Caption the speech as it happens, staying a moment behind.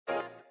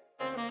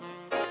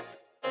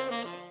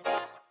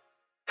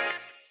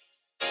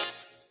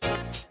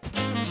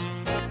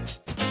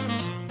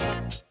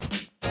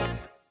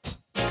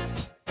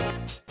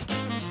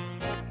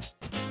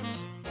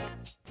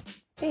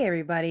Hey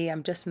everybody,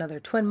 I'm just another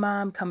twin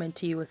mom coming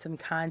to you with some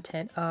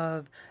content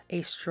of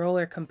a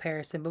stroller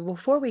comparison. But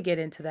before we get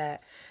into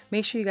that,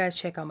 make sure you guys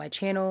check out my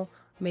channel.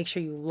 Make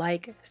sure you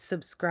like,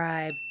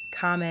 subscribe,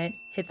 comment,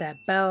 hit that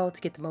bell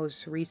to get the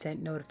most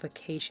recent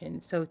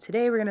notifications. So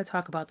today we're going to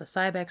talk about the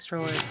Cybex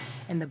stroller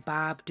and the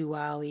BOB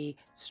Duallie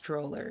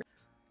stroller.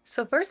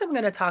 So first I'm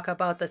going to talk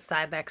about the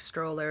Cybex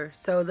stroller.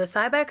 So the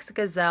Cybex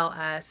Gazelle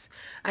S,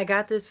 I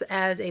got this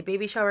as a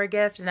baby shower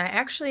gift, and I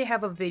actually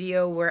have a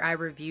video where I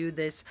reviewed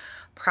this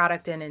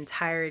product in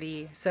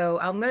entirety. So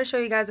I'm going to show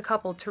you guys a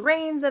couple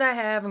terrains that I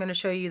have. I'm going to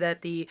show you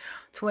that the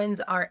twins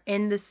are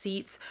in the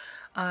seats.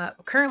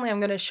 Currently I'm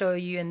going to show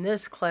you in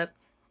this clip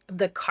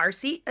the car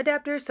seat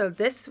adapter. So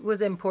this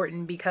was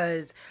important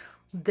because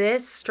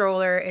this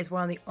stroller is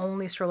one of the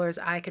only strollers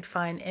I could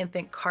find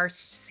infant car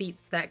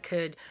seats that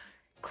could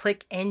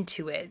click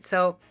into it.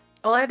 So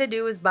all I had to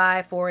do was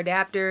buy 4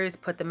 adapters,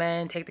 put them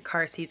in, take the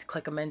car seats,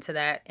 click them into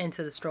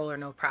the stroller,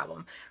 no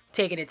problem.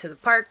 Taking it to the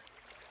park,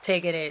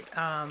 taking it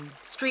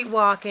street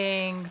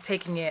walking,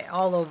 taking it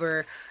all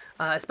over,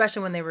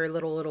 especially when they were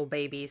little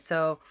babies.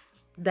 So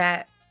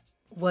that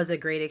was a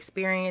great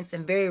experience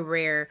and very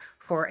rare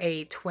for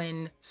a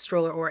twin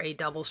stroller or a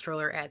double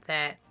stroller at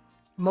that.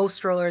 Most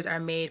strollers are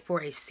made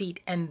for a seat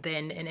and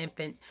then an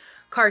infant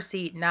car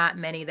seat, not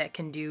many that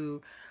can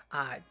do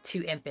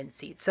 2 infant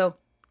seats. So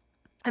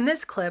in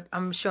this clip,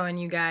 I'm showing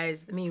you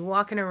guys me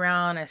walking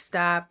around. I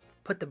stop,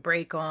 put the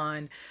brake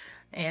on,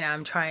 and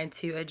I'm trying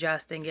to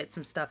adjust and get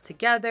some stuff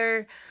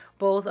together.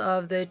 Both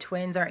of the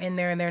twins are in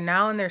there and they're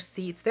now in their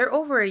seats. They're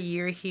over a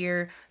year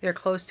here. They're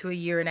close to a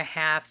year and a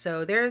half.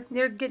 So they're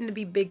getting to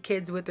be big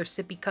kids with their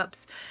sippy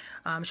cups.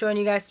 I'm showing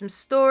you guys some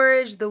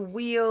storage, the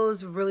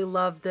wheels. Really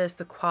love this,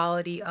 the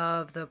quality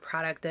of the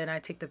product. Then I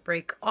take the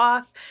brake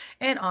off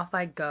and off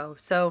I go.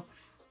 So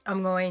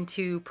I'm going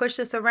to push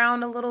this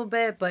around a little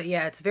bit, but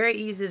yeah, it's very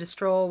easy to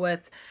stroll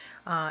with.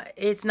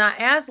 It's not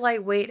as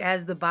lightweight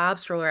as the Bob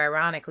stroller,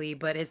 ironically,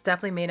 but it's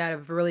definitely made out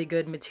of really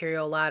good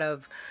material, a lot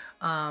of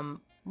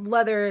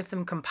leather,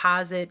 some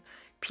composite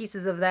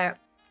pieces of that.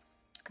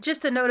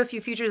 Just to note a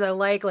few features I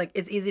like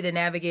it's easy to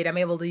navigate. I'm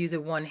able to use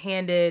it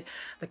one-handed.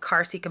 The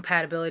car seat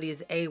compatibility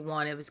is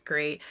A1. It was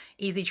great.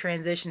 Easy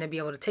transition to be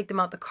able to take them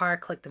out the car,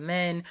 click them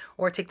in,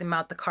 or take them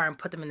out the car and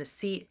put them in the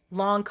seat.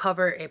 Long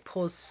cover. It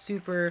pulls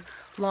super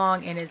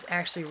long and it's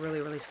actually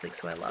really sleek,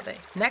 so I love it.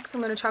 Next,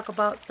 I'm going to talk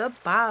about the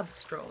Bob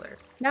stroller.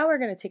 Now we're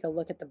going to take a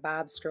look at the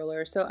Bob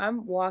stroller. So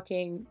I'm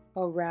walking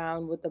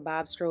around with the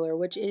Bob stroller,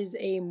 which is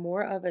a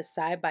more of a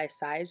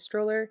side-by-side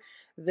stroller.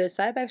 The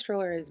Cybex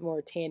stroller is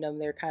more tandem.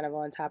 They're kind of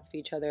on top of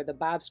each other. The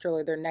Bob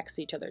stroller, they're next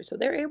to each other. So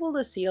they're able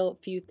to see a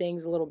few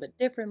things a little bit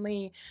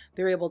differently.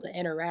 They're able to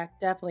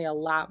interact definitely a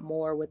lot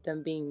more with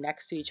them being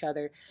next to each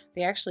other.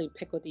 They actually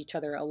pick with each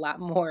other a lot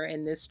more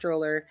in this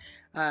stroller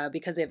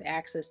because they have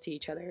access to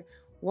each other.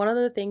 One of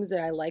the things that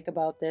I like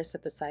about this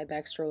that the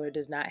Cybex stroller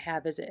does not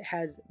have is it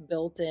has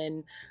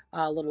built-in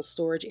little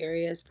storage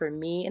areas for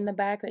me in the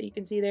back that you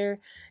can see there.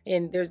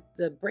 And there's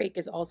the brake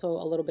is also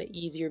a little bit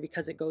easier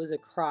because it goes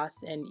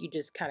across and you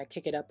just kind of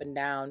kick it up and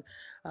down.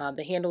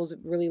 The handle's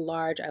really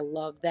large. I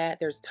love that.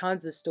 There's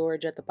tons of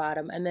storage at the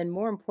bottom. And then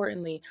more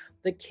importantly,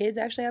 the kids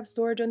actually have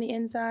storage on the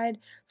inside.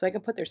 So I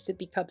can put their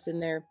sippy cups in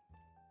there.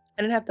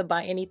 I didn't have to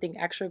buy anything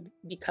extra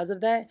because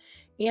of that.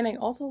 And I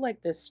also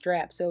like the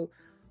strap. So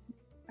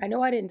I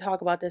know I didn't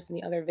talk about this in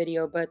the other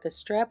video, but the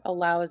strap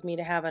allows me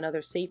to have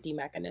another safety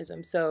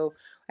mechanism. So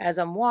as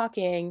I'm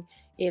walking,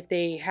 if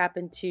they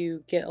happen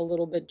to get a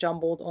little bit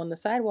jumbled on the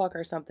sidewalk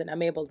or something,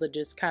 I'm able to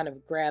just kind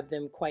of grab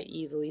them quite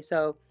easily.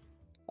 So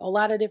a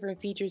lot of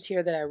different features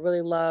here that I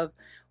really love.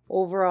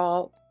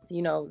 Overall,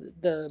 you know,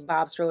 the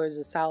Bob stroller is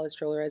a solid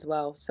stroller as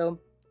well. So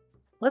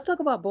let's talk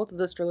about both of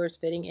the strollers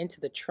fitting into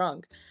the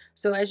trunk.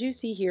 So as you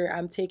see here,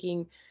 I'm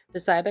taking the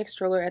Cybex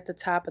stroller at the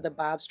top of the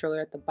Bob stroller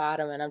at the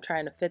bottom, and I'm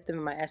trying to fit them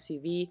in my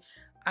SUV.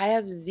 I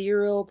have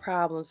zero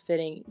problems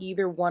fitting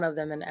either one of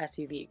them in the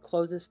SUV. It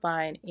closes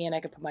fine, and I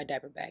can put my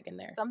diaper bag in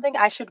there. Something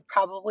I should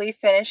probably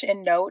finish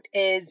and note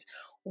is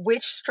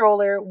which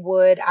stroller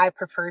would I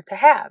prefer to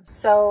have.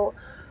 So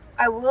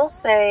I will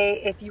say,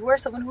 if you are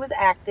someone who is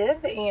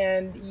active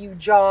and you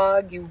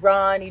jog, you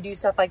run, you do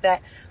stuff like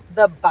that,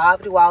 the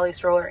BOB Duallie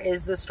stroller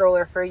is the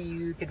stroller for you.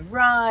 You could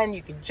run,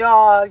 you could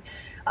jog,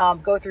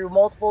 go through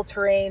multiple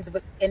terrains,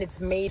 and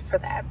it's made for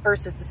that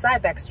versus the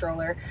Cybex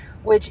stroller,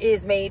 which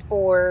is made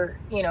for,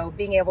 you know,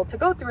 being able to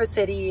go through a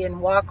city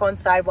and walk on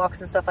sidewalks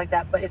and stuff like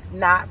that, but it's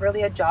not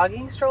really a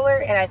jogging stroller.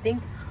 And I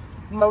think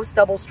most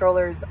double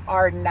strollers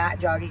are not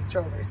jogging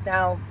strollers.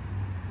 Now,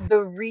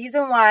 the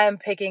reason why I'm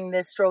picking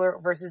this stroller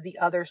versus the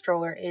other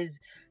stroller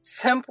is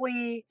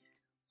simply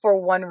for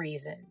one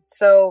reason.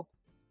 So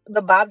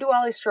the BOB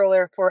Duallie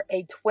stroller for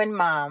a twin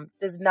mom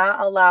does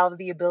not allow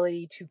the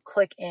ability to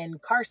click in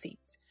car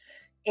seats.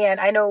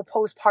 And I know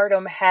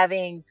postpartum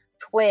having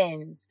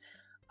twins,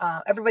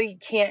 everybody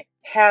can't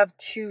have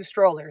 2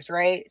 strollers,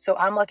 right? So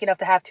I'm lucky enough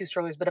to have 2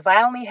 strollers. But if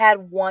I only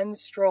had 1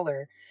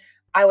 stroller,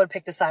 I would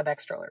pick the Cybex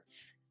stroller.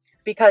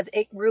 because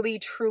it really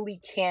truly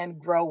can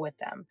grow with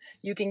them.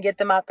 You can get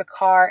them out the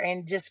car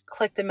and just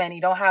click them in.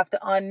 You don't have to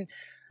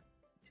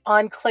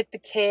unclick the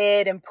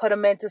kid and put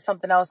them into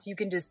something else. You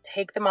can just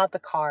take them out the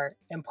car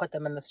and put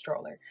them in the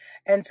stroller.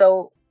 And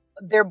so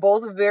they're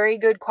both very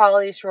good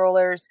quality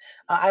strollers.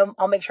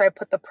 I'll make sure I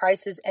put the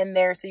prices in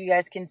there so you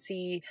guys can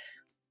see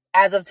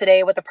as of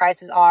today what the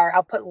prices are.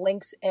 I'll put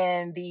links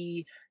in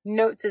the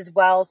notes as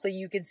well so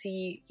you can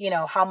see,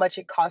 how much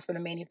it costs for the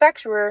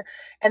manufacturer.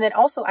 And then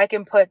also I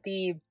can put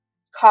the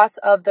cost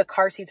of the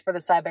car seats for the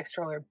Cybex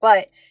stroller.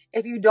 But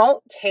if you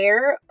don't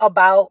care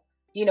about,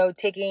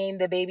 taking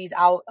the babies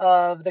out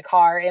of the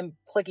car and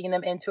clicking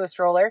them into a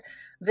stroller,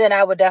 then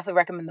I would definitely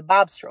recommend the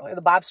Bob stroller.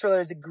 The Bob stroller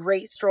is a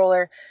great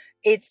stroller.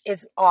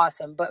 It's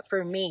awesome. But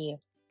for me,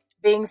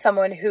 being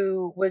someone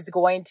who was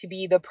going to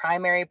be the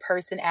primary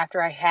person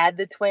after I had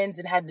the twins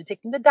and had to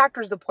take them to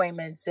doctor's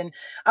appointments, and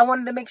I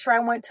wanted to make sure I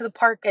went to the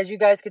park. As you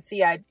guys could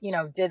see, I,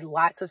 did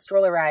lots of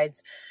stroller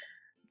rides.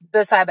 The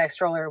Cybex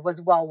stroller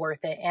was well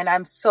worth it. And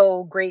I'm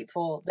so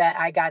grateful that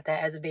I got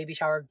that as a baby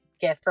shower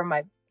gift from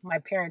my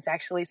parents,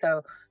 actually.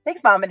 So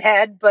thanks, Mom and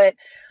Dad. But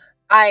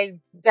I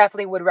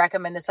definitely would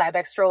recommend the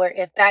Cybex stroller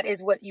if that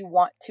is what you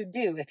want to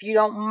do. If you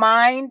don't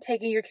mind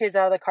taking your kids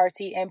out of the car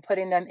seat and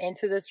putting them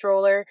into the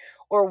stroller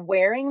or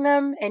wearing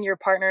them and your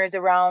partner is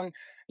around,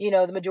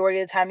 the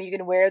majority of the time you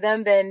can wear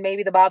them, then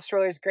maybe the Bob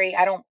stroller is great.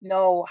 I don't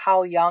know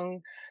how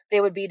young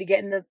they would be to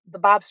get in the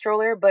Bob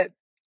stroller, but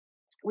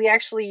we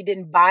actually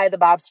didn't buy the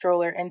Bob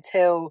stroller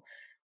until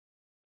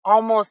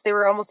they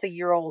were almost a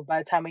year old by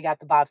the time we got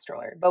the Bob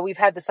stroller. But we've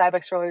had the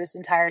Cybex stroller this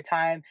entire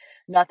time.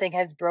 Nothing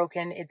has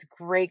broken. It's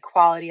great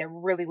quality. I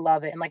really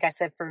love it. And like I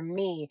said, for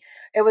me,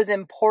 it was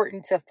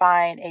important to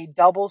find a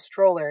double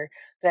stroller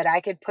that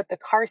I could put the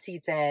car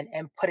seats in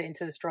and put it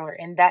into the stroller.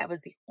 And that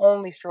was the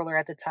only stroller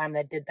at the time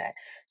that did that.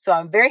 So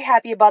I'm very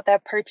happy about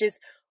that purchase.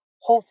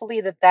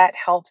 Hopefully that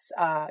helps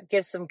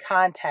give some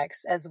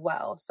context as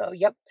well. So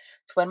yep,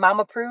 twin mom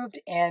approved,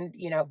 and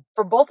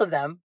for both of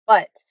them.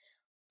 But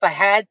if I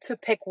had to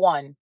pick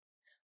one,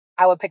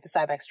 I would pick the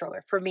Cybex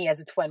stroller for me as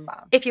a twin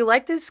mom. If you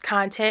like this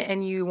content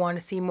and you want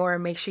to see more,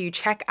 make sure you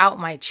check out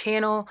my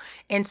channel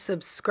and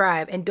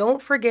subscribe. And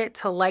don't forget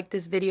to like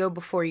this video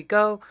before you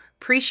go.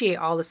 Appreciate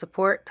all the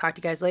support. Talk to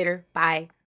you guys later. Bye.